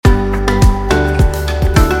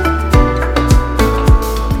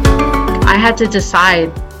had to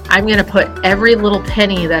decide, I'm going to put every little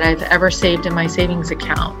penny that I've ever saved in my savings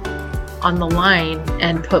account on the line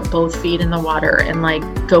and put both feet in the water and like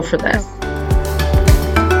go for this.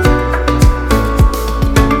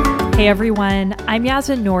 Hey everyone, I'm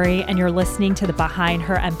Yasmin Nouri and you're listening to the Behind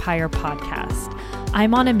Her Empire podcast.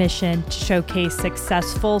 I'm on a mission to showcase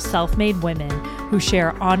successful self-made women who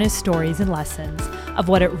share honest stories and lessons of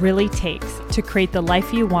what it really takes to create the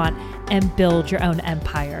life you want and build your own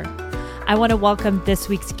empire. I want to welcome this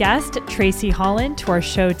week's guest, Tracy Holland, to our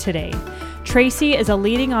show today. Tracy is a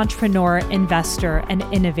leading entrepreneur, investor, and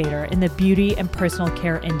innovator in the beauty and personal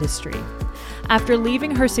care industry. After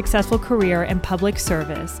leaving her successful career in public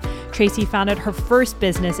service, Tracy founded her first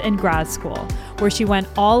business in grad school, where she went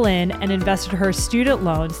all in and invested her student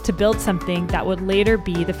loans to build something that would later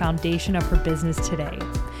be the foundation of her business today.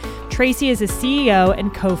 Tracy is a CEO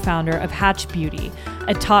and co-founder of Hatch Beauty,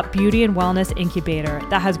 a top beauty and wellness incubator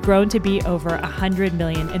that has grown to be over $100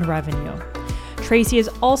 million in revenue. Tracy is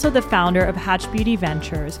also the founder of Hatch Beauty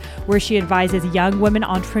Ventures, where she advises young women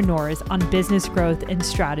entrepreneurs on business growth and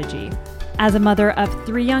strategy. As a mother of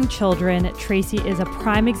 3 young children, Tracy is a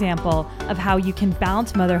prime example of how you can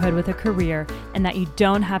balance motherhood with a career and that you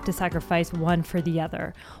don't have to sacrifice one for the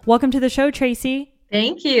other. Welcome to the show, Tracy.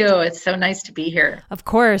 Thank you. It's so nice to be here. Of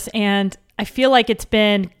course. And I feel like it's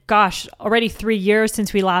been, already 3 years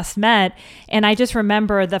since we last met. And I just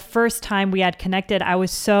remember the first time we had connected, I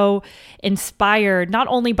was so inspired, not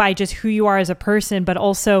only by just who you are as a person, but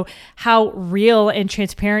also how real and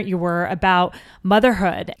transparent you were about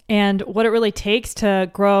motherhood and what it really takes to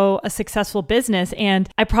grow a successful business. And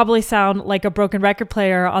I probably sound like a broken record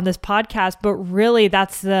player on this podcast, but really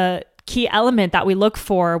that's the key element that we look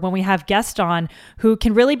for when we have guests on who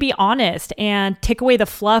can really be honest and take away the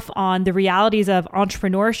fluff on the realities of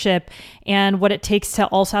entrepreneurship and what it takes to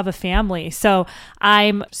also have a family. So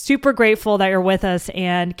I'm super grateful that you're with us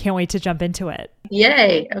and can't wait to jump into it.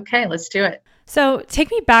 Yay. Okay, let's do it. So take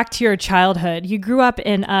me back to your childhood. You grew up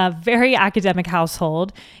in a very academic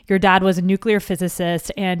household. Your dad was a nuclear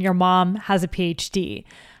physicist and your mom has a PhD.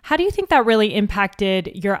 How do you think that really impacted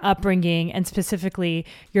your upbringing and specifically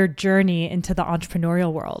your journey into the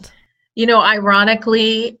entrepreneurial world? You know,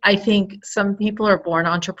 ironically, I think some people are born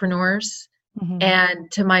entrepreneurs. Mm-hmm.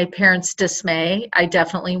 And to my parents' dismay, I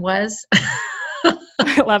definitely was.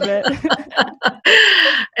 I love it.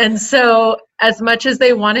 And so as much as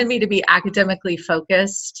they wanted me to be academically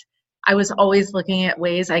focused, I was always looking at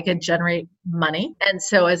ways I could generate money. And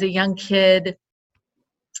so as a young kid,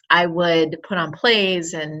 I would put on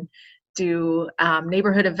plays and do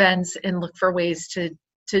neighborhood events and look for ways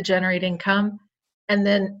to generate income. And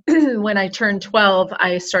then when I turned 12,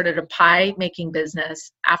 I started a pie making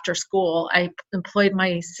business after school. I employed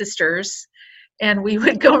my sisters and we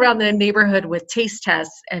would go around the neighborhood with taste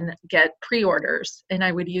tests and get pre-orders. And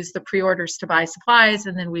I would use the pre-orders to buy supplies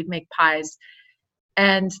and then we'd make pies.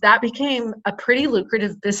 And that became a pretty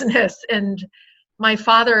lucrative business. And my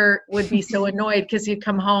father would be so annoyed because he'd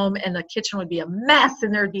come home and the kitchen would be a mess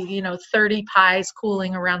and there'd be, 30 pies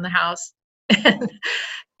cooling around the house.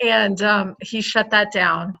 And he shut that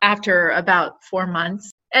down after about 4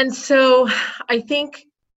 months. And so I think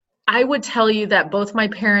I would tell you that both my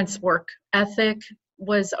parents' work ethic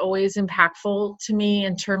was always impactful to me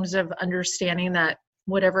in terms of understanding that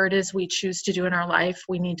whatever it is we choose to do in our life,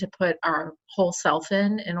 we need to put our whole self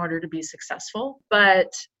in order to be successful.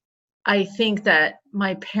 But I think that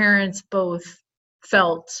my parents both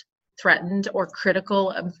felt threatened or critical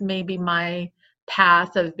of maybe my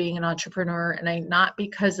path of being an entrepreneur. And not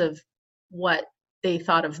because of what they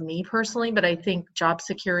thought of me personally, but I think job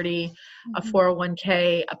security, a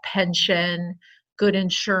 401k, a pension, good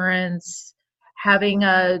insurance, having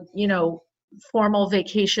a, formal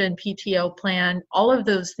vacation PTO plan, all of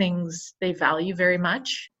those things they value very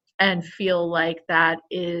much and feel like that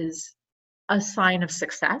is a sign of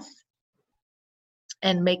success.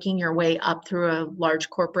 And making your way up through a large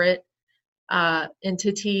corporate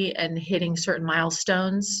entity and hitting certain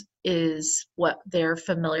milestones is what they're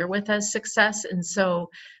familiar with as success. And so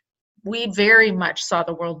we very much saw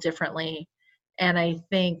the world differently. And I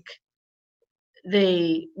think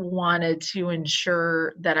they wanted to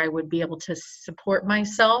ensure that I would be able to support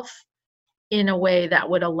myself in a way that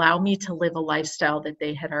would allow me to live a lifestyle that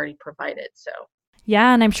they had already provided. So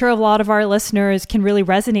yeah, and I'm sure a lot of our listeners can really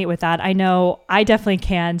resonate with that. I know I definitely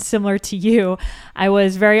can. Similar to you, I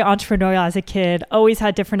was very entrepreneurial as a kid, always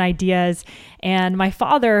had different ideas. And my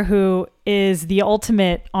father, who is the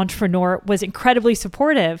ultimate entrepreneur, was incredibly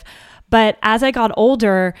supportive. But as I got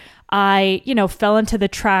older, I, fell into the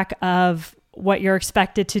track of what you're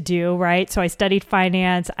expected to do, right? So I studied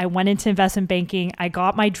finance. I went into investment banking. I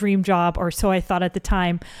got my dream job, or so I thought at the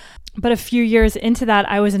time. But a few years into that,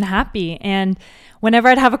 I wasn't happy. And whenever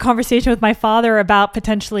I'd have a conversation with my father about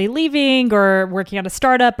potentially leaving or working at a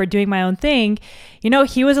startup or doing my own thing,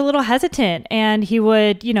 he was a little hesitant, and he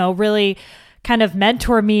would, really kind of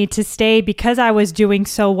mentor me to stay because I was doing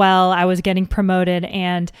so well. I was getting promoted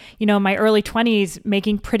and, in my early 20s,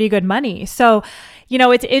 making pretty good money. So,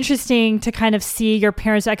 it's interesting to kind of see your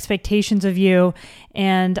parents' expectations of you.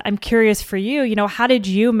 And I'm curious for you, how did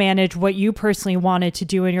you manage what you personally wanted to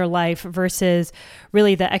do in your life versus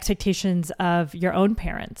really the expectations of your own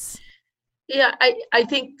parents? Yeah, I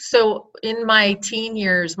think so. In my teen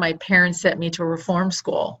years, my parents sent me to reform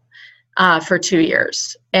school for 2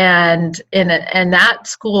 years. And and that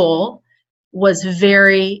school was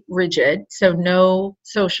very rigid. So no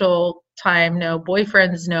social time, no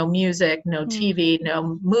boyfriends, no music, no TV,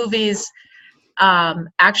 no movies.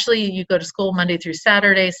 Actually, you go to school Monday through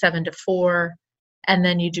Saturday, 7 to 4, and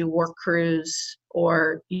then you do work crews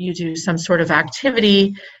or you do some sort of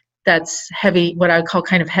activity that's heavy, what I would call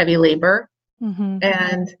kind of heavy labor. Mm-hmm.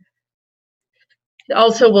 And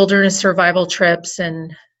also wilderness survival trips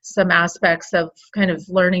and some aspects of kind of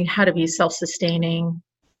learning how to be self-sustaining.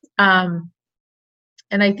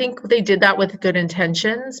 And I think they did that with good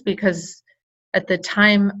intentions, because at the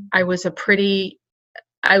time I was pretty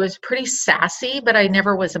sassy, but I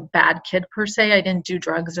never was a bad kid per se. I didn't do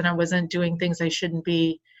drugs and I wasn't doing things I shouldn't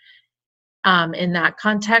be in that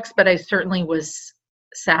context, but I certainly was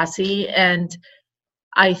sassy. And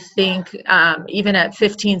I think even at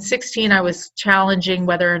 15, 16, I was challenging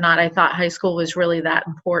whether or not I thought high school was really that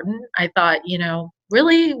important. I thought,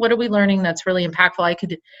 really, what are we learning that's really impactful? I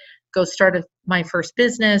could go start my first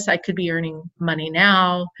business. I could be earning money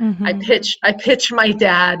now. Mm-hmm. I pitched my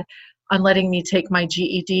dad on letting me take my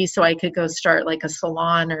GED so I could go start like a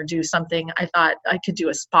salon or do something. I thought I could do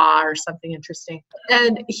a spa or something interesting.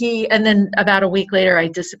 And then about a week later, I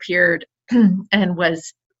disappeared and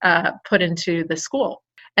was put into the school.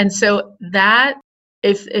 And so that,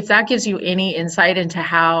 if that gives you any insight into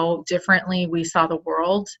how differently we saw the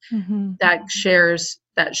world, mm-hmm. that shares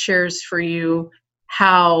for you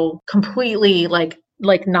how completely like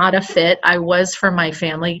not a fit I was for my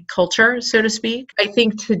family culture, so to speak. I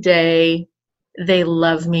think today they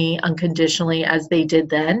love me unconditionally as they did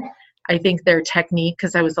then. I think their technique,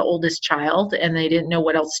 because I was the oldest child and they didn't know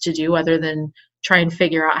what else to do other than try and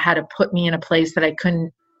figure out how to put me in a place that I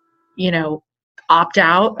couldn't, opt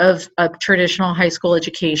out of a traditional high school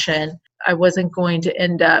education. I wasn't going to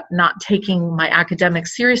end up not taking my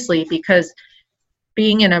academics seriously, because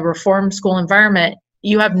being in a reform school environment,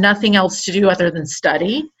 you have nothing else to do other than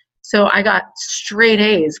study. So I got straight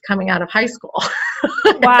A's coming out of high school.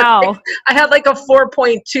 Wow. I had like a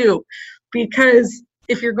 4.2, because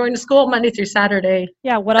if you're going to school Monday through Saturday.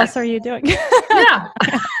 Yeah. What else are you doing? Yeah.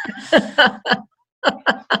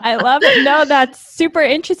 I love it. No, that's super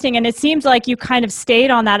interesting. And it seems like you kind of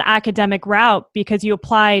stayed on that academic route because you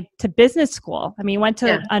applied to business school. I mean, you went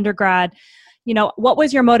to undergrad. What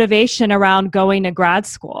was your motivation around going to grad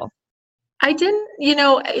school? I didn't,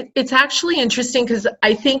 it's actually interesting, because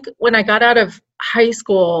I think when I got out of high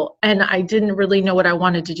school and I didn't really know what I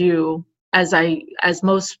wanted to do, as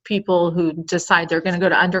most people who decide they're going to go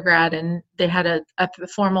to undergrad and they had a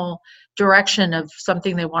formal direction of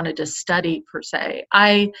something they wanted to study per se.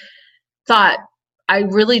 I thought I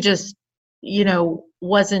really just,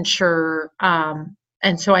 wasn't sure.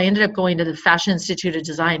 And so I ended up going to the Fashion Institute of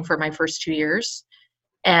Design for my first 2 years.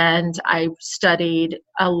 And I studied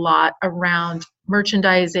a lot around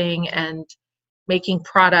merchandising and making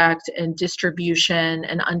product and distribution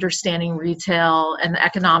and understanding retail and the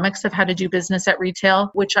economics of how to do business at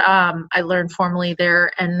retail, which I learned formally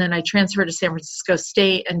there. And then I transferred to San Francisco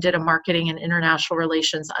State and did a marketing and international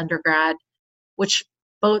relations undergrad, which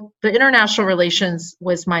both the international relations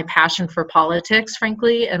was my passion for politics,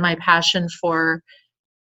 frankly, and my passion for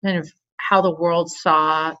kind of how the world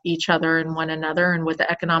saw each other and one another and what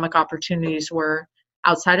the economic opportunities were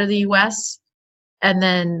outside of the US. And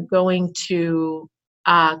then going to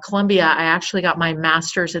Columbia, I actually got my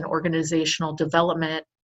master's in organizational development,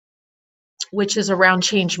 which is around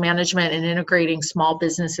change management and integrating small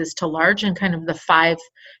businesses to large, and kind of the 5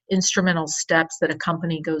 instrumental steps that a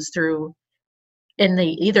company goes through. And they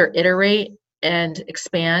either iterate and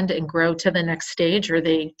expand and grow to the next stage, or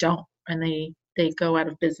they don't, and they go out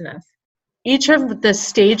of business. Each of the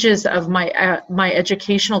stages of my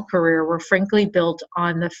educational career were frankly built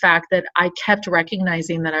on the fact that I kept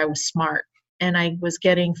recognizing that I was smart, and I was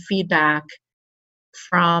getting feedback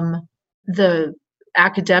from the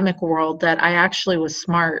academic world that I actually was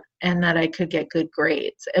smart and that I could get good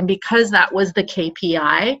grades. And because that was the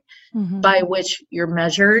KPI by which you're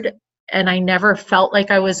measured, and I never felt like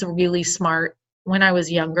I was really smart when I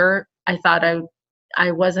was younger. I thought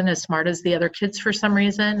I wasn't as smart as the other kids for some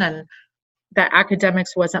reason, and that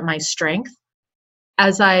academics wasn't my strength.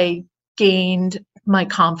 As I gained my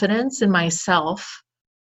confidence in myself,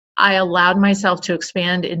 I allowed myself to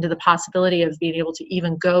expand into the possibility of being able to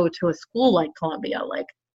even go to a school like Columbia. Like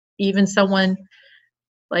even someone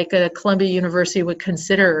like a Columbia University would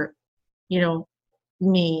consider,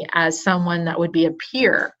 me as someone that would be a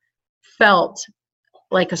peer, felt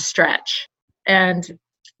like a stretch. And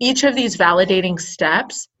each of these validating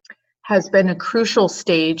steps has been a crucial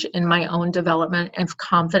stage in my own development of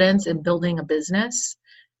confidence in building a business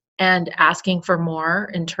and asking for more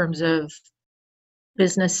in terms of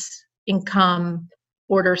business income,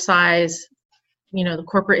 order size, the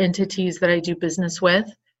corporate entities that I do business with.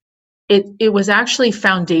 It was actually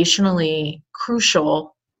foundationally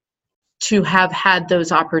crucial to have had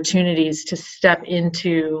those opportunities to step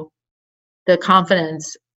into the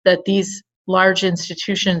confidence that these large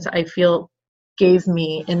institutions, I feel, gave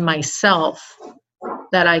me in myself,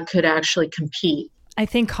 that I could actually compete. I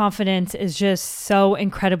think confidence is just so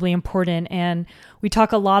incredibly important. And we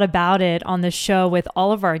talk a lot about it on the show with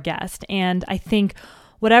all of our guests. And I think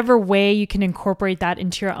whatever way you can incorporate that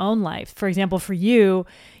into your own life. For example, for you,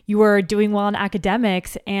 you were doing well in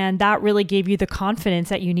academics, and that really gave you the confidence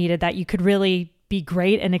that you needed, that you could really be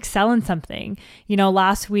great and excel in something.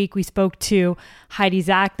 Last week we spoke to Heidi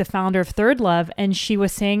Zach, the founder of Third Love, and she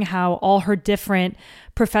was saying how all her different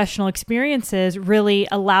professional experiences really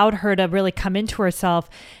allowed her to really come into herself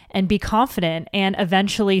and be confident and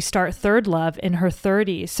eventually start Third Love in her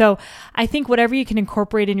 30s. So I think whatever you can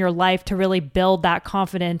incorporate in your life to really build that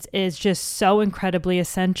confidence is just so incredibly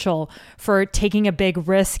essential for taking a big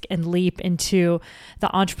risk and leap into the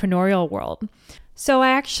entrepreneurial world. So I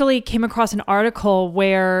actually came across an article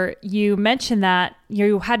where you mentioned that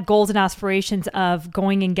you had goals and aspirations of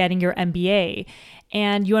going and getting your MBA,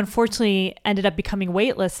 and you unfortunately ended up becoming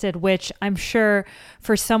waitlisted, which I'm sure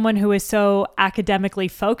for someone who is so academically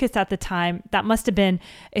focused at the time, that must have been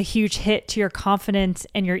a huge hit to your confidence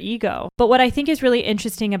and your ego. But what I think is really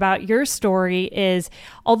interesting about your story is,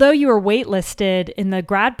 although you were waitlisted in the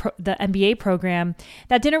MBA program,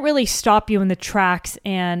 that didn't really stop you in the tracks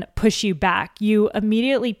and push you back. You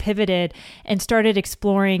immediately pivoted and started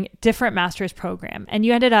exploring different master's programs, and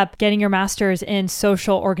you ended up getting your master's in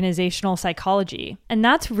social organizational psychology. And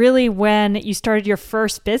that's really when you started your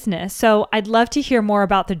first business. So I'd love to hear more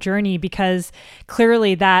about the journey, because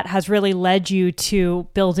clearly that has really led you to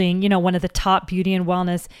building, one of the top beauty and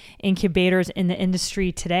wellness incubators in the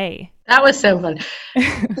industry today. That was so fun.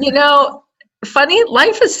 Funny,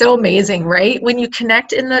 life is so amazing, right? When you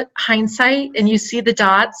connect in the hindsight and you see the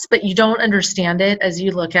dots, but you don't understand it as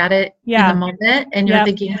you look at it in the moment, and you're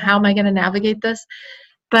thinking, how am I going to navigate this?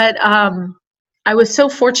 But I was so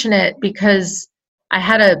fortunate because I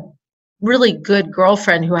had a really good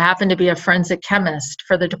girlfriend who happened to be a forensic chemist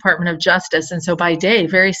for the Department of Justice. And so by day,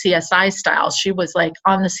 very CSI style, she was like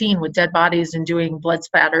on the scene with dead bodies and doing blood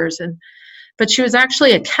spatters. But she was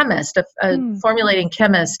actually a chemist, a formulating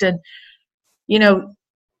chemist. And,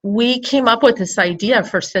 we came up with this idea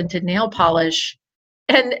for scented nail polish.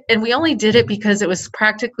 And we only did it because it was,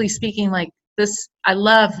 practically speaking, like this. I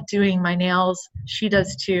love doing my nails. She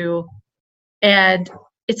does too. And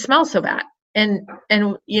it smells so bad. And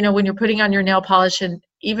when you're putting on your nail polish, and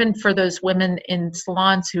even for those women in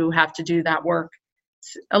salons who have to do that work,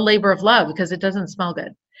 it's a labor of love because it doesn't smell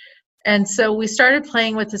good. And so we started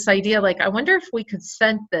playing with this idea, like, I wonder if we could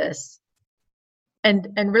scent this and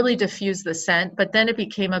really diffuse the scent. But then it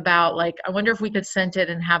became about, like, I wonder if we could scent it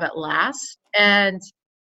and have it last. And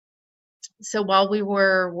so while we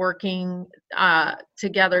were working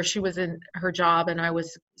together, she was in her job and I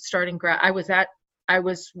was starting I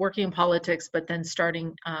was working in politics, but then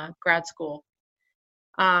starting grad school.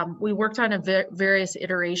 We worked on various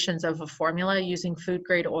iterations of a formula using food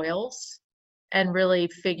grade oils, and really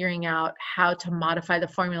figuring out how to modify the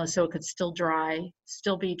formula so it could still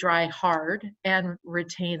be dry hard, and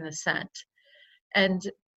retain the scent. And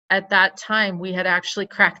at that time, we had actually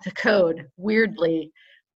cracked the code, weirdly,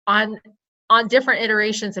 on different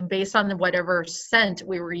iterations, and based on whatever scent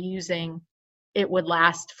we were using, it would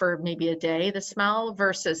last for maybe a day, the smell,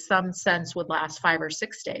 versus some scents would last 5 or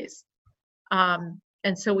 6 days. And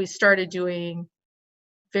so we started doing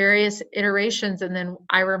various iterations. And then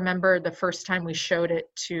I remember the first time we showed it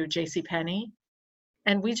to JCPenney,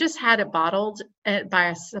 and we just had it bottled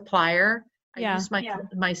by a supplier. I used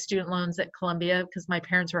my student loans at Columbia because my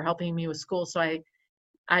parents were helping me with school. So I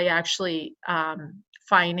I actually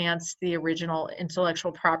financed the original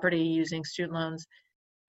intellectual property using student loans.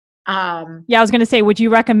 Yeah, I was going to say, would you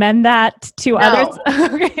recommend that to others?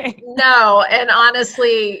 Okay. No, and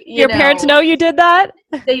honestly, your parents know you did that?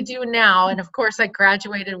 They do now, and of course, I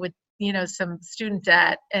graduated with some student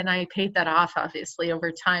debt, and I paid that off obviously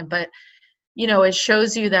over time. But it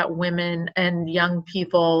shows you that women and young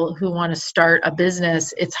people who want to start a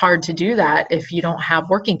business, it's hard to do that if you don't have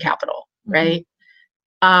working capital, right?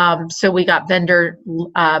 So we got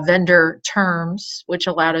vendor terms, which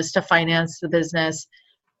allowed us to finance the business.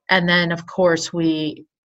 And then, of course, we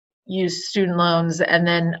used student loans. And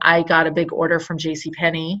then I got a big order from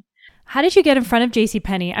JCPenney. How did you get in front of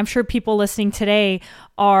JCPenney? I'm sure people listening today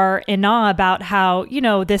are in awe about how,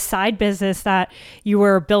 this side business that you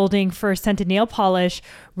were building for Scented Nail Polish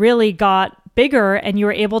really got bigger, and you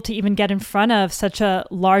were able to even get in front of such a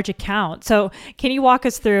large account. So can you walk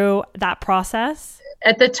us through that process?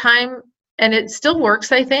 At the time, and it still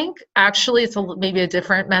works, I think. Actually, it's maybe a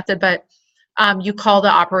different method, but you call the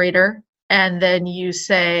operator and then you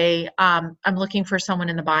say, I'm looking for someone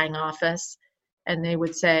in the buying office. And they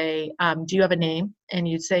would say, do you have a name? And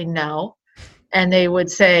you'd say, no. And they would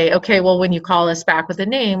say, okay, well, when you call us back with a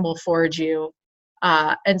name, we'll forward you.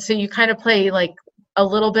 And so you kind of play like a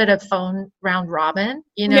little bit of phone round robin,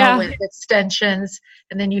 with extensions.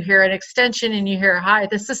 And then you hear an extension and you hear, hi,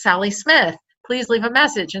 this is Sally Smith. Please leave a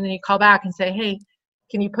message. And then you call back and say, hey,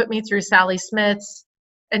 can you put me through Sally Smith's?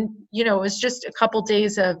 And, it was just a couple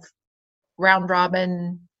days of round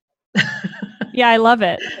robin. Yeah, I love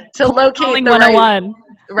it. To locate the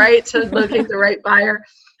right, to locate the right buyer.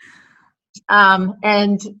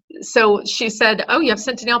 And so she said, oh, you have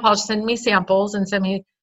Scented Nail Polish, send me samples and send me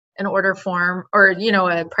an order form or,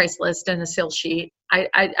 a price list and a sales sheet.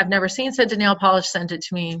 I've never seen Scented Nail Polish, sent it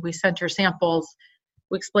to me. We sent her samples.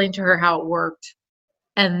 We explained to her how it worked.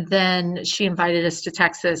 And then she invited us to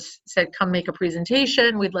Texas, said, come make a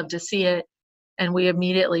presentation. We'd love to see it. And we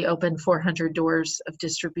immediately opened 400 doors of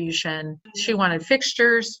distribution. She wanted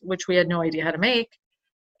fixtures, which we had no idea how to make.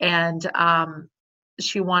 And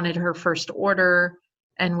she wanted her first order.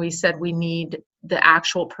 And we said, we need the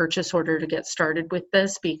actual purchase order to get started with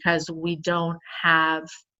this because we don't have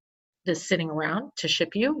this sitting around to ship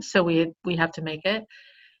you. So we have to make it.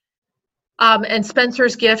 And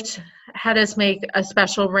Spencer's Gift had us make a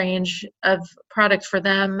special range of products for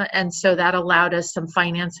them. And so that allowed us some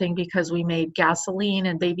financing because we made gasoline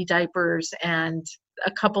and baby diapers and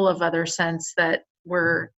a couple of other scents that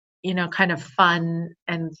were, kind of fun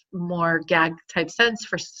and more gag type scents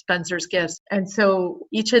for Spencer's Gifts. And so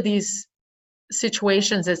each of these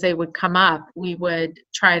situations, as they would come up, we would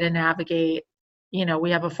try to navigate.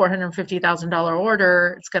 We have a $450,000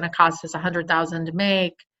 order. It's going to cost us $100,000 to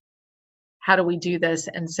make. How do we do this?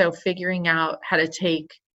 And so figuring out how to take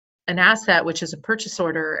an asset, which is a purchase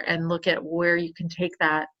order, and look at where you can take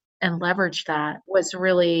that and leverage that was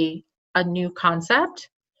really a new concept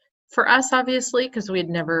for us, obviously, because we had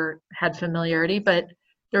never had familiarity. But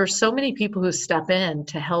there are so many people who step in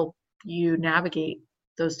to help you navigate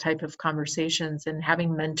those type of conversations, and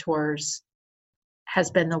having mentors has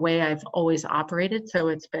been the way I've always operated. So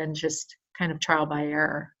it's been just kind of trial by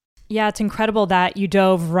error. Yeah, it's incredible that you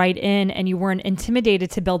dove right in and you weren't intimidated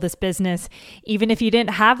to build this business, even if you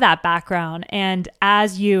didn't have that background. And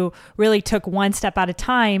as you really took one step at a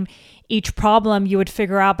time, each problem you would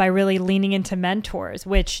figure out by really leaning into mentors,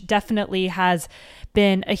 which definitely has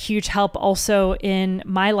been a huge help also in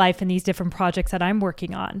my life and these different projects that I'm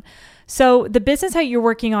working on. So the business that you're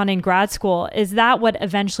working on in grad school, is that what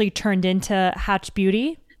eventually turned into Hatch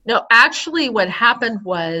Beauty? No, actually what happened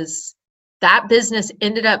was that business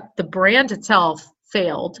ended up, the brand itself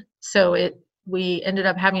failed. So we ended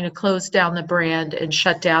up having to close down the brand and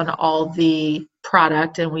shut down all the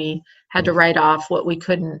product, and we had to write off what we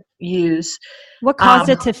couldn't use. What caused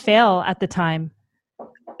it to fail at the time?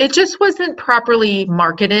 It just wasn't properly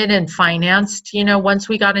marketed and financed. Once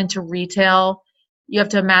we got into retail, you have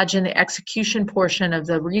to imagine the execution portion of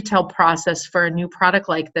the retail process for a new product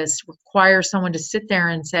like this requires someone to sit there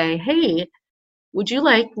and say, hey, would you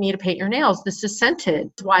like me to paint your nails? This is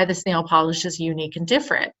scented. Why this nail polish is unique and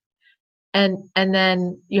different. And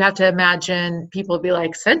then you have to imagine people be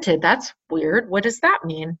like, scented, that's weird. What does that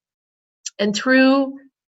mean? And through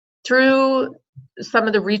some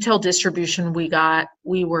of the retail distribution we got,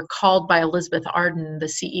 we were called by Elizabeth Arden, the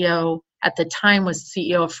CEO at the time was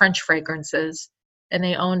CEO of French Fragrances, and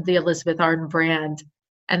they owned the Elizabeth Arden brand,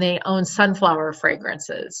 and they owned sunflower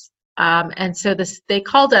fragrances. And so they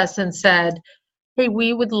called us and said, hey,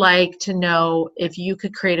 we would like to know if you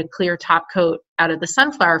could create a clear top coat out of the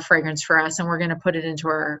sunflower fragrance for us, and we're going to put it into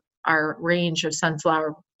our our range of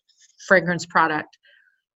sunflower fragrance product.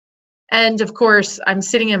 And of course, I'm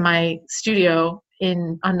sitting in my studio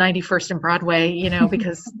on 91st and Broadway,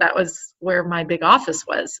 because that was where my big office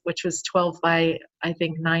was, which was 12 by, I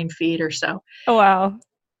think, 9 feet or so. Oh, wow.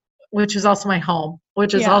 Which is also my home,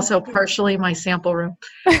 which is also partially my sample room.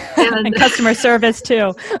 And customer service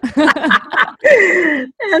too.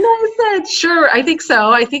 And I said, sure, I think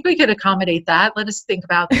so. I think we could accommodate that. Let us think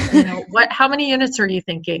about, how many units are you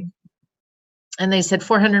thinking? And they said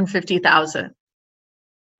 450,000.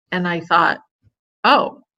 And I thought,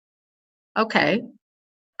 oh, okay.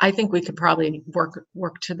 I think we could probably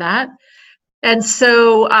work to that. And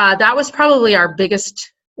so that was probably our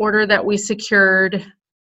biggest order that we secured.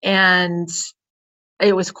 And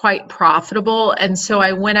it was quite profitable. And so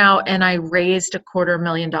I went out and I raised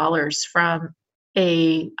 $250,000 from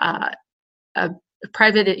a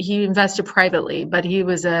private, he invested privately, but he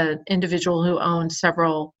was an individual who owned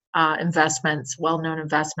several investments, well-known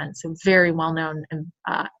investments, a very well-known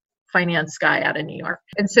finance guy out of New York.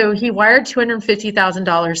 And so he wired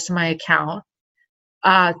 $250,000 to my account,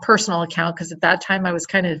 personal account, because at that time I was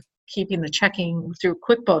kind of keeping the checking through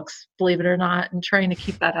QuickBooks, believe it or not, and trying to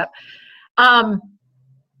keep that up.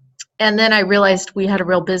 And then I realized we had a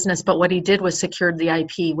real business, but what he did was secured the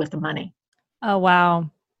IP with the money. Oh, wow.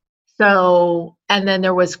 So, and then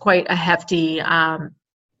there was quite a hefty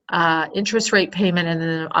interest rate payment, and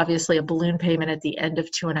then obviously a balloon payment at the end of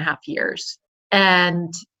 2.5 years,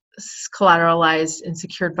 and collateralized and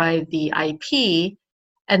secured by the IP.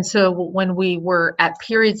 And so when we were at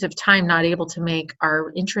periods of time not able to make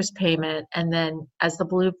our interest payment, and then as the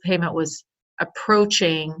balloon payment was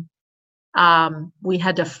approaching, we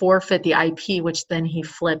had to forfeit the IP, which then he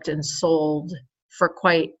flipped and sold for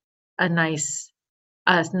quite a nice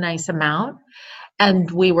amount.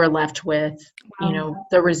 And we were left with,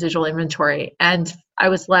 the residual inventory. And I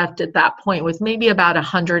was left at that point with maybe about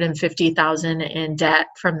 150,000 in debt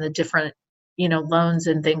from the different, loans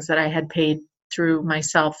and things that I had paid through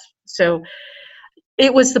myself. So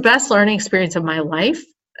it was the best learning experience of my life,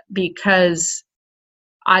 because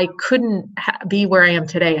I couldn't be where I am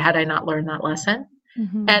today had I not learned that lesson.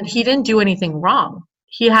 Mm-hmm. And he didn't do anything wrong.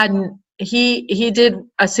 He did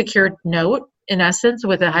a secured note, in essence,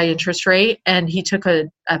 with a high interest rate, and he took a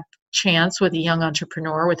chance with a young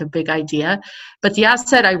entrepreneur with a big idea. But the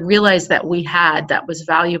asset I realized that we had that was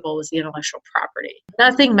valuable was the intellectual property.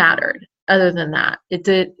 Nothing mattered other than that. It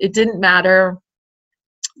didn't matter.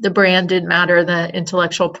 The brand didn't matter. The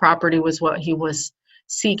intellectual property was what he was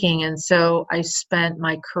seeking. And so I spent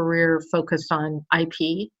my career focused on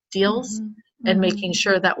IP deals, mm-hmm. and making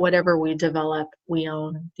sure that whatever we develop, we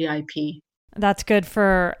own the IP. That's good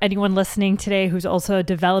for anyone listening today who's also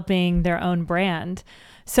developing their own brand.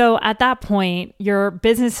 So at that point, your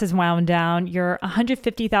business has wound down. You're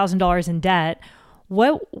 $150,000 in debt.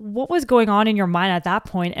 What was going on in your mind at that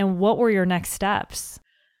point, and what were your next steps?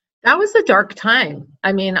 That was a dark time.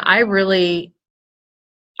 I mean, I really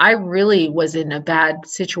was in a bad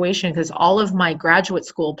situation, because all of my graduate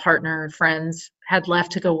school partner friends had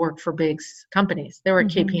left to go work for big companies. They were at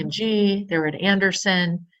mm-hmm. KPMG, they were at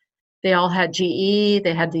Anderson. They all had GE.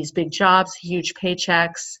 They had these big jobs, huge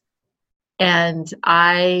paychecks. And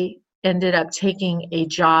I ended up taking a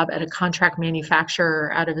job at a contract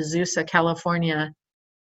manufacturer out of Azusa, California.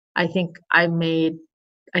 I think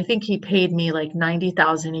he paid me like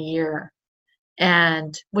 $90,000 a year.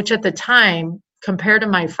 And which at the time, compared to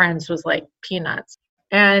my friends, was like peanuts.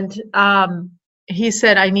 And he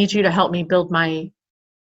said, I need you to help me build my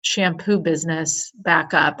shampoo business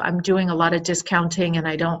back up. I'm doing a lot of discounting, and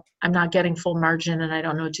I'm not getting full margin, and I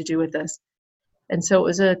don't know what to do with this. And so it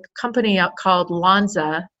was a company called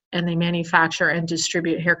Lonza, and they manufacture and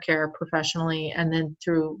distribute hair care professionally, and then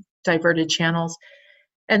through diverted channels.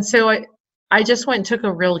 And so I just went and took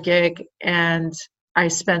a real gig, and I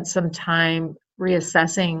spent some time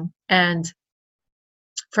reassessing. And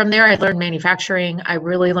from there, I learned manufacturing. I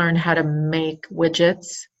really learned how to make widgets.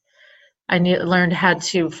 I learned how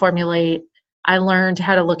to formulate. I learned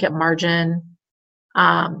how to look at margin,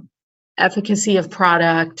 efficacy of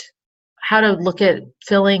product, how to look at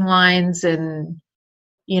filling lines, and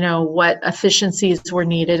what efficiencies were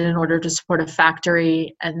needed in order to support a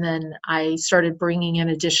factory. And then I started bringing in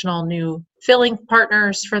additional new filling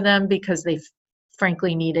partners for them, because they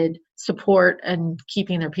frankly needed support and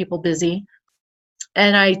keeping their people busy.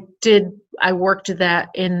 And I worked that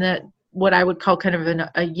in what I would call kind of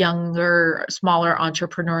a younger, smaller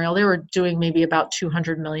entrepreneurial. They were doing maybe about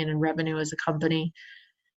 $200 million in revenue as a company.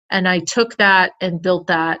 And I took that and built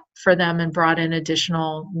that for them and brought in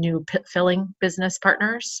additional new filling business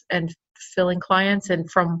partners and filling clients.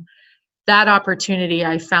 And from that opportunity,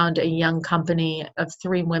 I found a young company of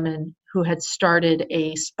 3 women who had started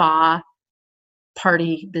a spa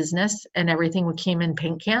party business, and everything came in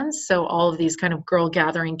paint cans. So all of these kind of girl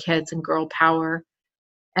gathering kits and girl power.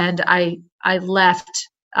 And I left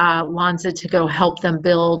Lonza to go help them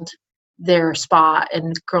build their spa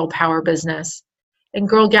and girl power business and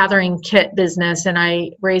girl gathering kit business. And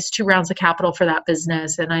I raised 2 rounds of capital for that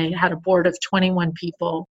business. And I had a board of 21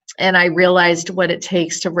 people. And I realized what it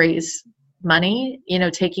takes to raise money,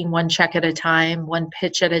 taking one check at a time, one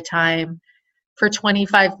pitch at a time for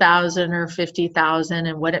 25,000 or 50,000,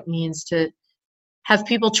 and what it means to have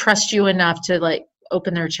people trust you enough to like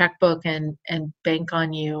open their checkbook and bank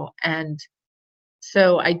on you. And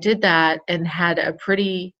so I did that and had a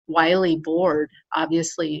pretty wily board,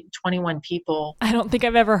 obviously 21 people. I don't think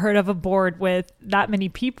I've ever heard of a board with that many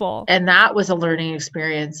people. And that was a learning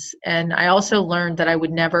experience. And I also learned that I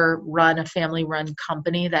would never run a family-run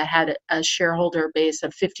company that had a shareholder base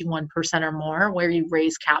of 51% or more where you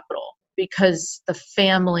raise capital, because the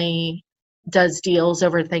family does deals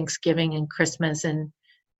over Thanksgiving and Christmas and,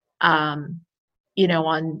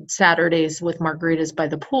 on Saturdays with margaritas by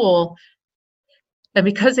the pool. And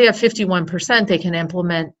because they have 51%, they can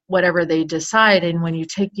implement whatever they decide. And when you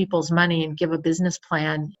take people's money and give a business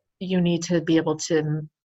plan, you need to be able to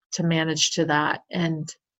manage to that. And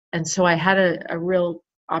so I had a real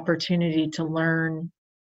opportunity to learn.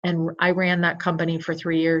 And I ran that company for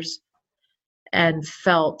 3 years and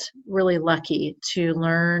felt really lucky to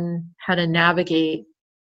learn how to navigate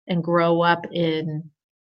and grow up in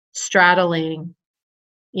straddling,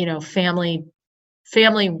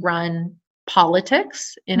 family run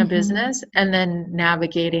politics in a business, and then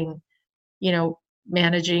navigating,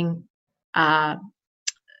 managing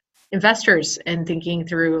investors and thinking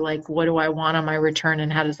through like, what do I want on my return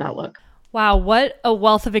and how does that look? Wow, what a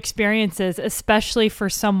wealth of experiences, especially for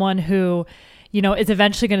someone who, is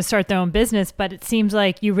eventually going to start their own business. But it seems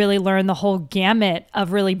like you really learned the whole gamut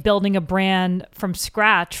of really building a brand from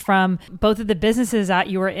scratch from both of the businesses that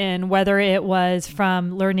you were in, whether it was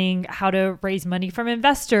from learning how to raise money from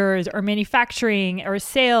investors or manufacturing or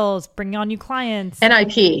sales, bringing on new clients.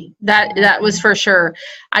 NIP, that was for sure.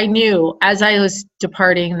 I knew as I was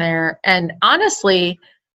departing there, and honestly,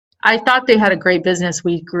 I thought they had a great business.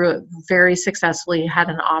 We grew it very successfully, had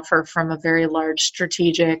an offer from a very large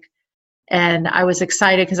strategic. And I was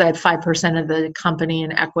excited because I had 5% of the company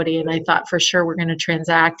in equity. And I thought for sure we're going to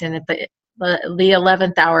transact. And at the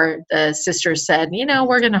 11th hour, the sisters said,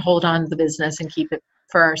 we're going to hold on to the business and keep it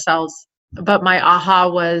for ourselves. But my aha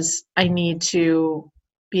was I need to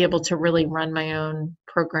be able to really run my own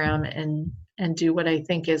program and do what I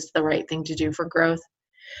think is the right thing to do for growth.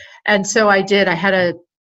 And so I did. I had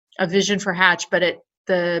a vision for Hatch, but at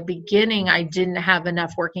the beginning, I didn't have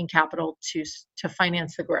enough working capital to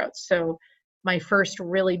finance the growth. So my first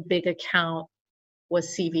really big account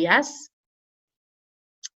was CVS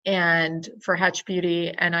and for Hatch Beauty.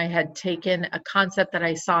 And I had taken a concept that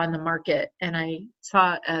I saw in the market, and I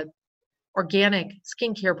saw a organic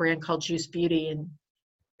skincare brand called Juice Beauty, and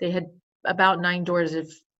they had about 9 doors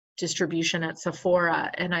of distribution at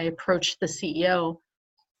Sephora. And I approached the CEO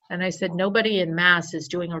and I said, nobody in mass is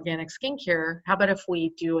doing organic skincare. How about if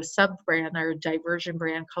we do a sub brand or a diversion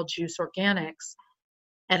brand called Juice Organics,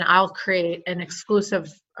 and I'll create an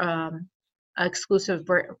exclusive brand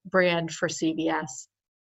for CVS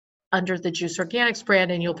under the Juice Organics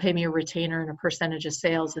brand, and you'll pay me a retainer and a percentage of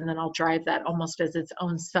sales, and then I'll drive that almost as its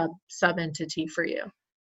own sub entity for you.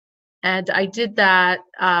 And I did that,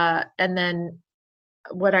 and then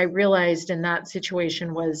what I realized in that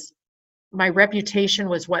situation was my reputation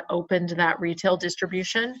was what opened that retail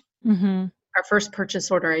distribution. Mm-hmm. Our first purchase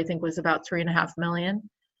order, I think, was about $3.5 million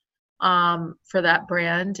for that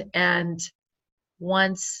brand. And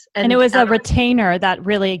it was a retainer that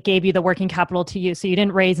really gave you the working capital to use. So you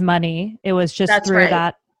didn't raise money. It was just through right.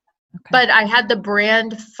 that. Okay. But I had the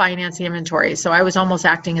brand financing inventory. So I was almost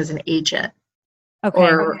acting as an agent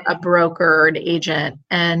or a broker or an agent.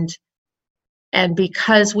 And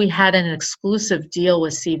because we had an exclusive deal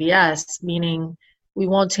with CVS, meaning we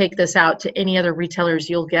won't take this out to any other retailers,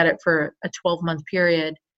 you'll get it for a 12-month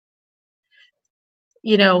period.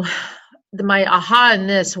 My aha in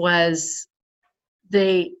this was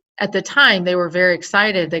at the time, they were very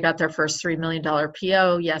excited. They got their first $3 million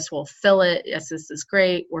PO. Yes, we'll fill it. Yes, this is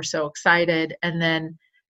great. We're so excited. And then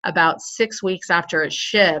about 6 weeks after it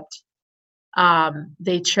shipped,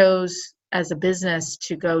 they chose as a business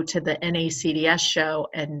to go to the NACDS show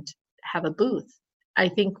and have a booth. I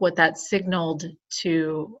think what that signaled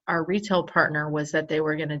to our retail partner was that they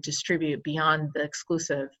were going to distribute beyond the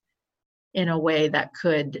exclusive in a way that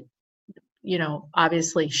could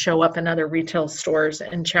obviously show up in other retail stores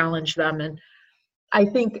and challenge them. And I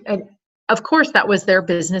think, and of course, that was their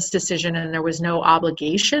business decision and there was no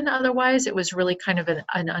obligation otherwise. It was really kind of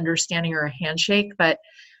an understanding or a handshake. But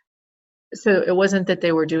so it wasn't that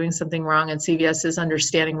they were doing something wrong, and CVS's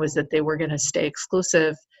understanding was that they were going to stay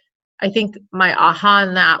exclusive. I think my aha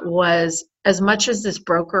on that was, as much as this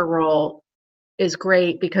broker role is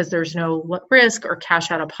great because there's no risk or cash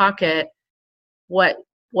out of pocket, what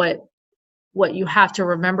you have to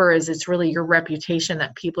remember is it's really your reputation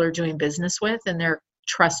that people are doing business with, and they're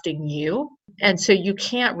trusting you. And so you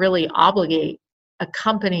can't really obligate a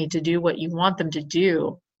company to do what you want them to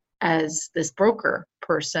do as this broker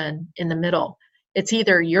person in the middle. It's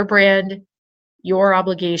either your brand, your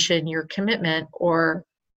obligation, your commitment, or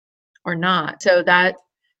not. So that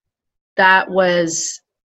was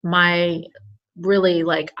my really,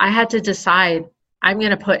 like, I had to decide, I'm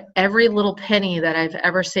going to put every little penny that I've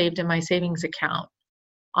ever saved in my savings account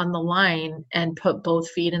on the line and put both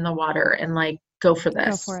feet in the water and like, go for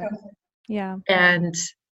this. Go for it. Yeah. And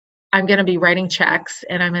I'm going to be writing checks,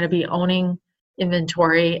 and I'm going to be owning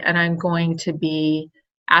inventory, and I'm going to be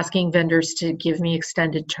asking vendors to give me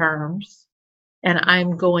extended terms, and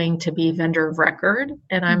I'm going to be vendor of record,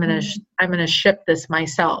 and I'm going to ship this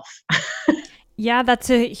myself. Yeah, that's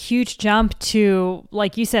a huge jump to,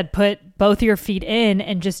 like you said, put both your feet in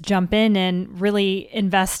and just jump in and really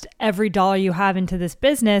invest every dollar you have into this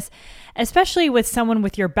business, especially with someone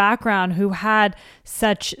with your background who had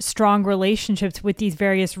such strong relationships with these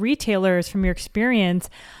various retailers from your experience.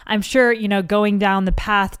 I'm sure, going down the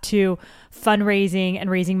path to fundraising and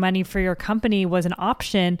raising money for your company was an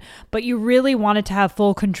option, but you really wanted to have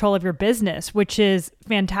full control of your business, which is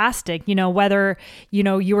fantastic. Whether,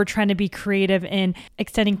 you were trying to be creative in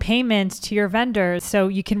extending payments to your vendors so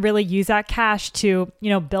you can really use that cash to,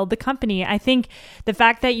 build the company. I think the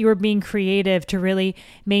fact that you were being creative to really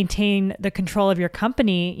maintain the control of your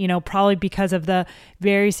company, probably because of the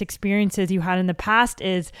various experiences you had in the past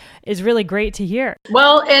is really great to hear.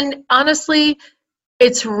 Well, and honestly,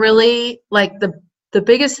 it's really like the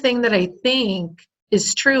biggest thing that I think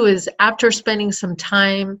is true is after spending some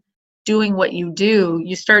time doing what you do,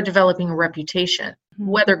 you start developing a reputation,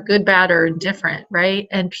 whether good, bad, or indifferent, right?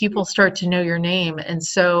 And people start to know your name. And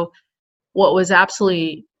so what was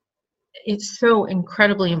it's so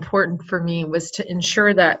incredibly important for me was to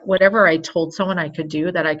ensure that whatever I told someone I could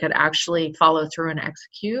do, that I could actually follow through and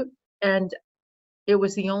execute. And it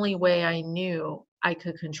was the only way I knew I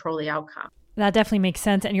could control the outcome. That definitely makes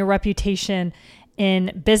sense. And your reputation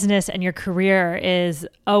in business and your career is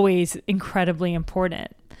always incredibly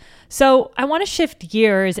important. So I want to shift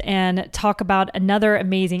gears and talk about another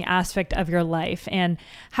amazing aspect of your life and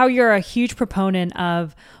how you're a huge proponent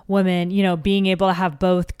of women, being able to have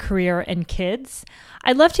both career and kids.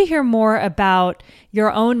 I'd love to hear more about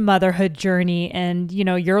your own motherhood journey and,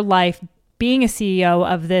 your life being a CEO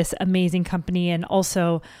of this amazing company and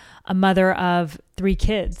also a mother of 3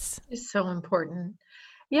 kids. It's so important.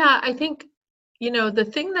 Yeah, I think, the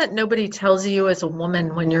thing that nobody tells you as a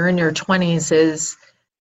woman when you're in your 20s is,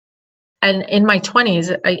 and in my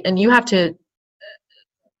 20s, and you have to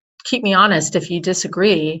keep me honest if you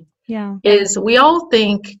disagree, is we all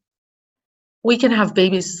think we can have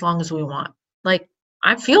babies as long as we want. Like,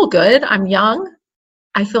 I feel good. I'm young.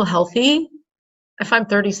 I feel healthy. If I'm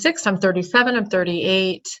 36, I'm 37, I'm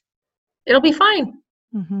 38, it'll be fine.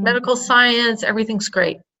 Medical science, everything's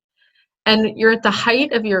great. And you're at the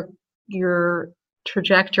height of your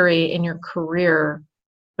trajectory in your career,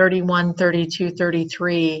 31, 32,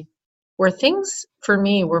 33, where things for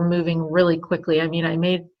me were moving really quickly. I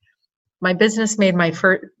mean, my business made my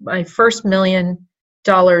first $1 million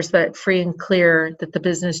that free and clear that the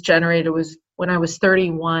business generated was when I was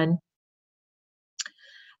 31.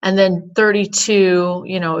 And then 32,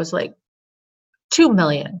 it was like 2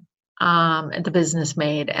 million and the business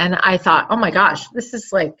made. And I thought, oh my gosh, this is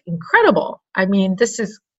like incredible. I mean, this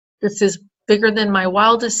is bigger than my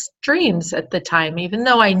wildest dreams at the time, even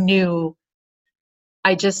though I knew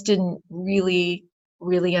I just didn't really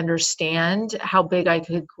understand how big I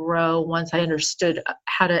could grow once I understood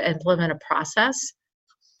how to implement a process.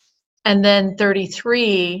 And then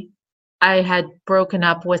 33, I had broken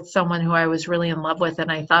up with someone who I was really in love with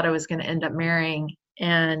and I thought I was going to end up marrying.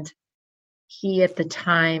 And he at the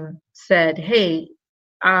time said, hey,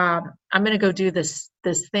 I'm going to go do this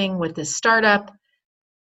thing with this startup.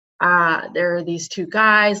 There are these 2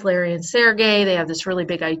 guys, Larry and Sergey. They have this really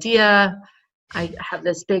big idea. I have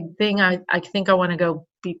this big thing. I think I want to go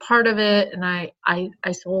be part of it. And I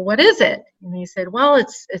said, well, what is it? And he said, well,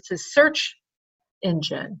 it's a search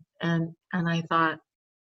engine. And I thought,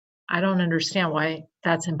 I don't understand why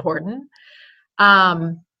that's important.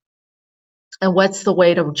 And what's the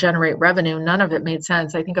way to generate revenue? None of it made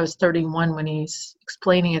sense. I think I was 31 when he's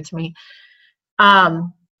explaining it to me.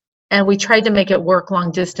 And we tried to make it work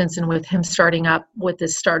long distance, and with him starting up with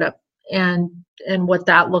this startup and what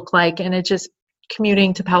that looked like, and it just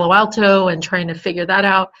commuting to Palo Alto and trying to figure that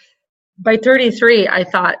out. By 33, I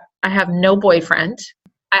thought, I have no boyfriend.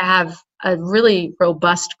 I have a really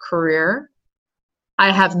robust career.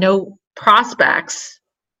 I have no prospects.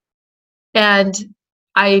 And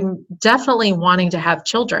I'm definitely wanting to have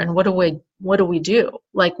children. What do we do?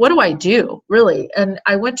 Like, what do I do, really? And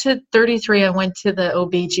I went to 33, I went to the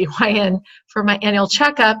OBGYN for my annual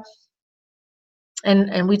checkup.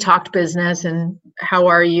 And we talked business and how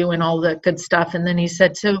are you and all the good stuff. And then he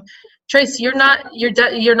said, so Trace, you're not going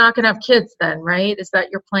to have kids then, right? Is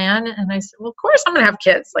that your plan? And I said, well, of course I'm going to have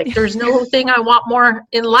kids. Like, there's no thing I want more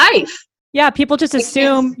in life. Yeah, people just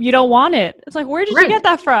assume you don't want it. It's like, where did you get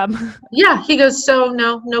that from? Yeah, he goes, so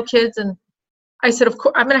no kids. And I said, of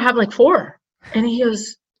course, I'm going to have like 4. And he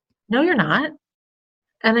goes, no, you're not.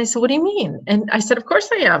 And I said, what do you mean? And I said, of course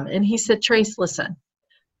I am. And he said, Trace, listen,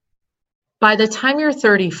 by the time you're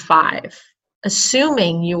 35,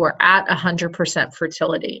 assuming you are at 100%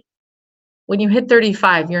 fertility, when you hit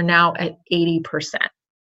 35, you're now at 80%.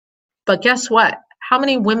 But guess what? How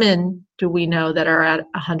many women do we know that are at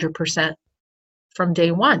 100% from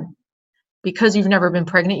day one? Because you've never been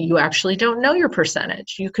pregnant, you actually don't know your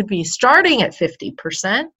percentage. You could be starting at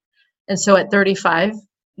 50%. And so at 35,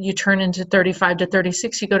 you turn into 35 to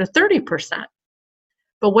 36, you go to 30%.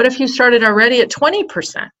 But what if you started already at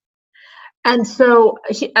 20%? And so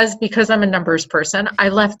because I'm a numbers person, I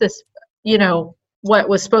left this, what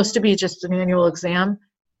was supposed to be just an annual exam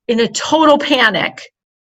in a total panic.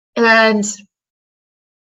 And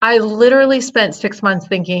I literally spent 6 months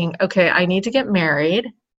thinking, okay, I need to get married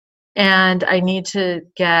and I need to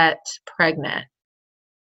get pregnant.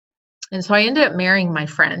 And so I ended up marrying my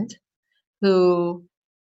friend who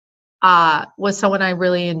was someone I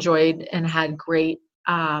really enjoyed and had great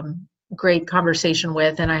conversation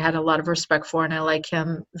with, and I had a lot of respect for, and I like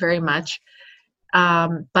him very much.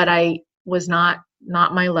 But I was not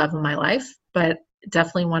my love of my life, but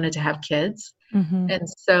definitely wanted to have kids. Mm-hmm. And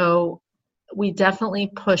so we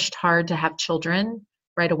definitely pushed hard to have children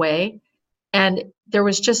right away. And there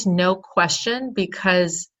was just no question,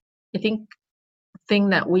 because I think the thing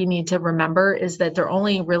that we need to remember is that there are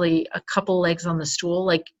only really a couple legs on the stool.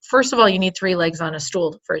 Like, first of all, you need 3 legs on a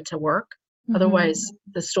stool for it to work. Mm-hmm. Otherwise,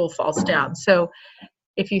 the stool falls down. So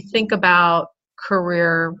if you think about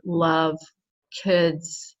career, love,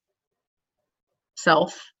 kids,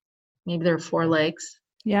 self, maybe there are 4 legs.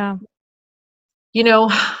 Yeah.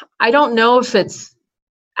 I don't know if it's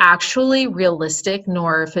actually realistic,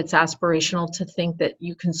 nor if it's aspirational to think that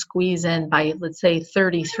you can squeeze in by, let's say,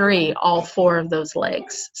 33, all 4 of those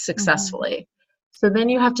legs successfully. Mm-hmm. So then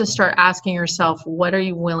you have to start asking yourself, what are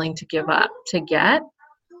you willing to give up to get?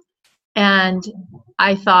 And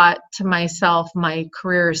I thought to myself, my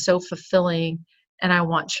career is so fulfilling and I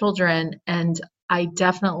want children, and I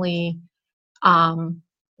definitely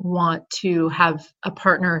want to have a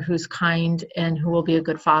partner who's kind and who will be a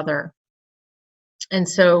good father. And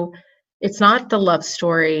so it's not the love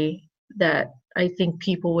story that I think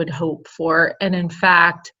people would hope for. And in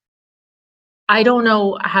fact, I don't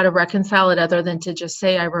know how to reconcile it other than to just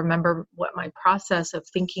say I remember what my process of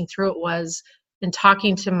thinking through it was and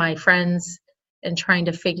talking to my friends and trying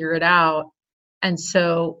to figure it out. And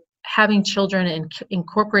so having children and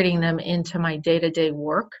incorporating them into my day-to-day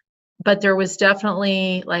work. But there was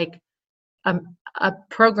definitely like a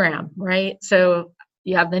program, right? So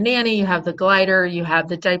you have the nanny, you have the glider, you have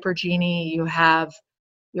the diaper genie, you have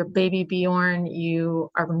your baby Bjorn, you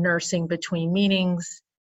are nursing between meetings.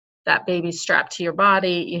 That baby's strapped to your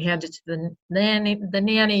body, you hand it to the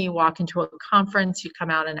nanny, you walk into a conference, you come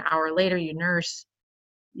out an hour later, you nurse,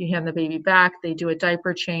 you hand the baby back, they do a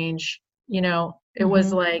diaper change. It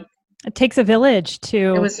was like, it takes a village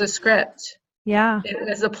to. It was a script. Yeah. It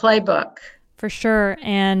was a playbook. For sure.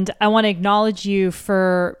 And I want to acknowledge you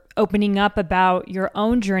for opening up about your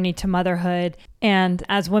own journey to motherhood. And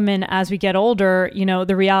as women, as we get older,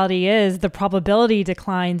 the reality is the probability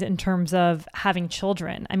declines in terms of having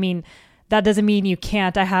children. I mean, that doesn't mean you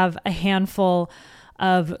can't. I have a handful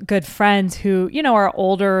of good friends who, are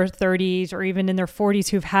older, 30s or even in their 40s,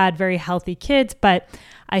 who've had very healthy kids. But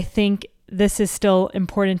I think this is still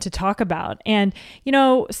important to talk about. And,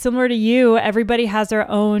 similar to you, everybody has their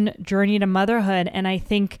own journey to motherhood. And I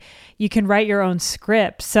think you can write your own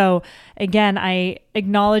script. So again, I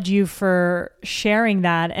acknowledge you for sharing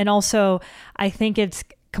that. And also, I think it's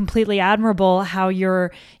completely admirable how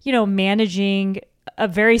you're, managing a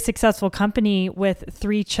very successful company with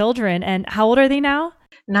 3 children. And how old are they now?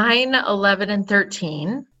 9, 11, and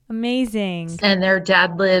 13. Amazing. And their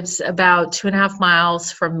dad lives about 2.5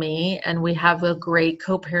 miles from me. And we have a great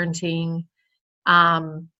co-parenting,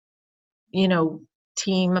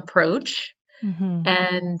 team approach. Mm-hmm.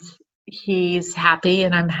 And he's happy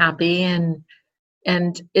and I'm happy. And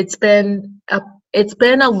it's been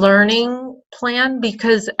a learning plan,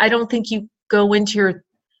 because I don't think you go into your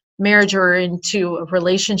marriage or into a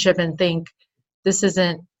relationship and think this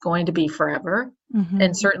isn't going to be forever. Mm-hmm.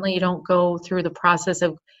 And certainly you don't go through the process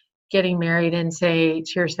of getting married and say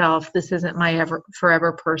to yourself, this isn't my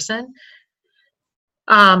forever person.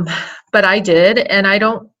 But I did, and I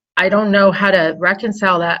don't know how to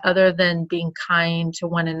reconcile that other than being kind to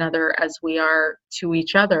one another as we are to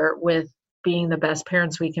each other, with being the best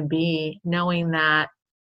parents we can be, knowing that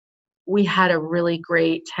we had a really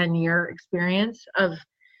great 10-year experience of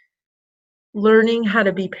learning how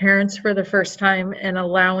to be parents for the first time, and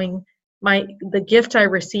allowing the gift I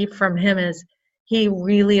received from him is he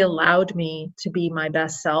really allowed me to be my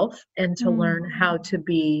best self and to learn how to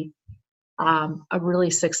be a really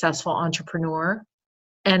successful entrepreneur.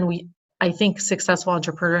 And I think successful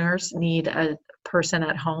entrepreneurs need a person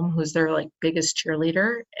at home who's their biggest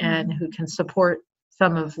cheerleader and who can support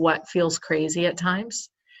some of what feels crazy at times.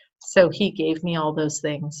 So he gave me all those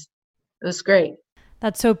things. It was great.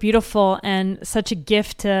 That's so beautiful and such a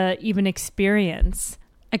gift to even experience.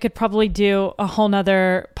 I could probably do a whole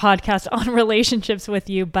nother podcast on relationships with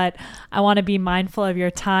you, but I want to be mindful of your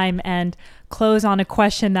time and close on a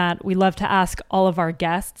question that we love to ask all of our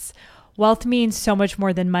guests. Wealth means so much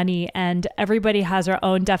more than money, and everybody has our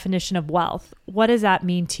own definition of wealth. What does that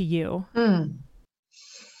mean to you?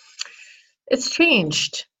 It's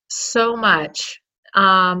changed so much,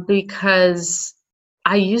 because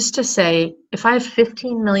I used to say, if I have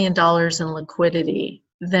 $15 million in liquidity,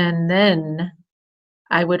 then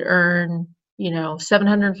I would earn,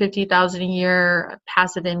 $750,000 a year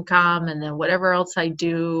passive income, and then whatever else I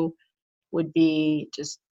do would be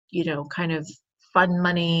just, kind of fun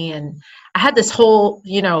money. And I had this whole,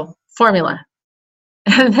 formula.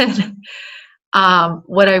 And then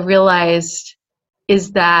what I realized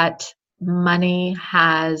is that money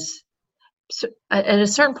has, at a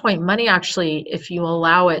certain point, money actually, if you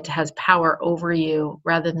allow it, has power over you,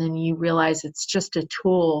 rather than you realize it's just a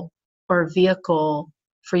tool or a vehicle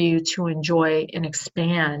for you to enjoy and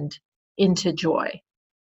expand into joy.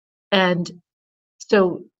 And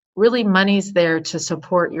so really money's there to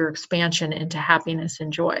support your expansion into happiness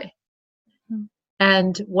and joy.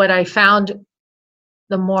 And what I found,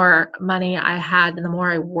 the more money I had, and the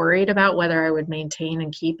more I worried about whether I would maintain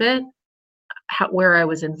and keep it, where I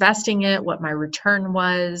was investing it, what my return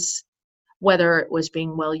was, whether it was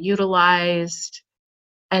being well utilized.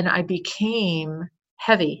 And I became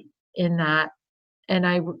heavy in that. And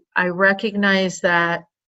I recognize that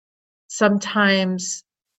sometimes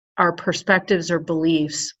our perspectives or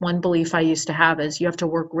beliefs, one belief I used to have is you have to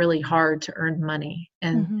work really hard to earn money.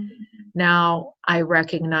 And now I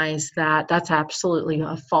recognize that that's absolutely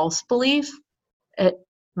a false belief.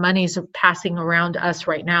 Money's passing around us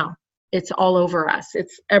right now. It's all over us.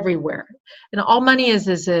 It's everywhere. And all money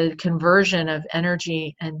is a conversion of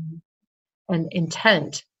energy and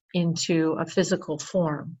intent into a physical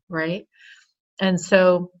form, right? And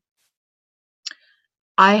so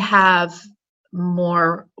I have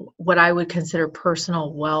more what I would consider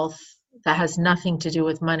personal wealth that has nothing to do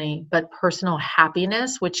with money, but personal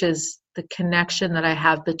happiness, which is the connection that I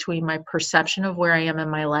have between my perception of where I am in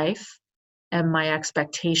my life and my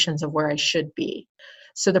expectations of where I should be.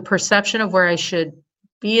 So the perception of where I should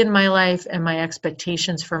be in my life and my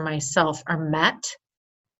expectations for myself are met,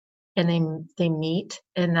 and they meet,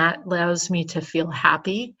 and that allows me to feel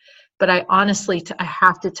happy. But I honestly, I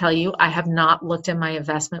have to tell you, I have not looked at my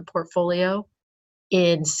investment portfolio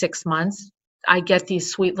in 6 months. I get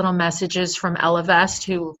these sweet little messages from Ellevest,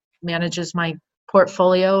 who manages my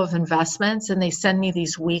portfolio of investments, and they send me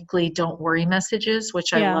these weekly don't worry messages,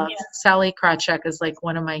 which I love. Sally Krawcheck is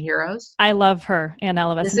one of my heroes. I love her and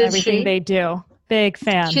Ellevest and everything they do. Big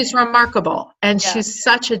fan. She's remarkable, and she's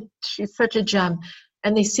such a gem.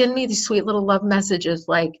 And they send me these sweet little love messages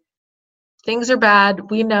things are bad,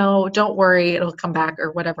 we know, don't worry, it'll come back,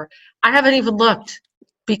 or whatever. I haven't even looked,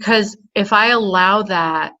 because if I allow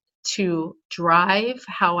that to drive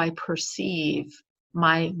how I perceive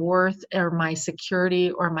my worth or my security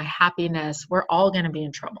or my happiness, we're all going to be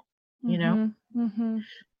in trouble,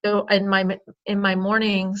 So in my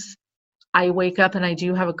mornings, I wake up and I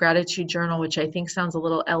do have a gratitude journal, which I think sounds a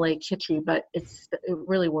little LA kitschy, but it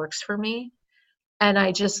really works for me. And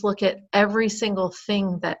I just look at every single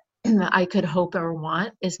thing that I could hope or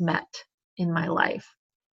want is met in my life.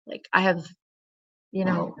 Like I have,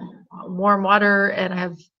 warm water, and I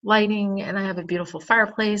have lighting, and I have a beautiful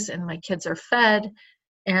fireplace, and my kids are fed.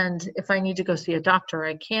 And if I need to go see a doctor,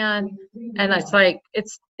 I can. And it's like,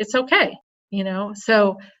 it's okay,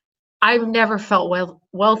 So I've never felt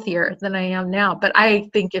wealthier than I am now. But I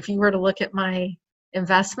think if you were to look at my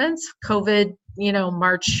investments, COVID,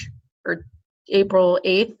 March or April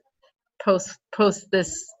 8th, post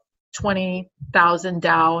this 20,000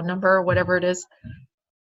 Dow number, whatever it is,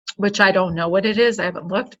 which I don't know what it is. I haven't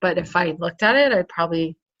looked, but if I looked at it, I'd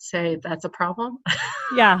probably say that's a problem.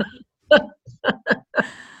 Yeah.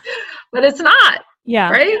 But it's not.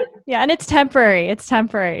 Yeah. Right? Yeah. And it's temporary.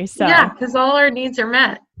 So yeah, because all our needs are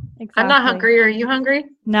met. Exactly. I'm not hungry. Are you hungry?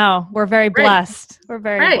 No, we're very blessed. We're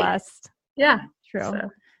very blessed. Yeah. True. So.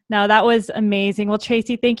 No, that was amazing. Well,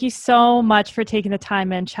 Tracy, thank you so much for taking the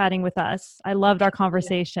time and chatting with us. I loved our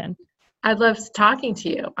conversation. I love talking to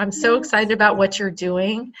you. I'm so excited about what you're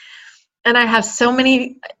doing. And I have so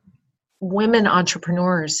many women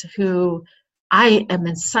entrepreneurs who I am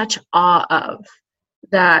in such awe of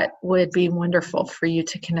that would be wonderful for you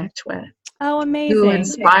to connect with. Oh, amazing. Who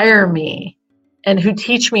inspire me and who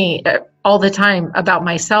teach me all the time about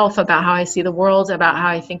myself, about how I see the world, about how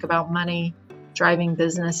I think about money, driving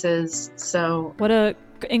businesses. So what a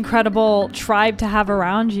incredible tribe to have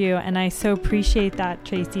around you. And I so appreciate that,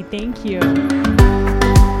 Tracy. Thank you.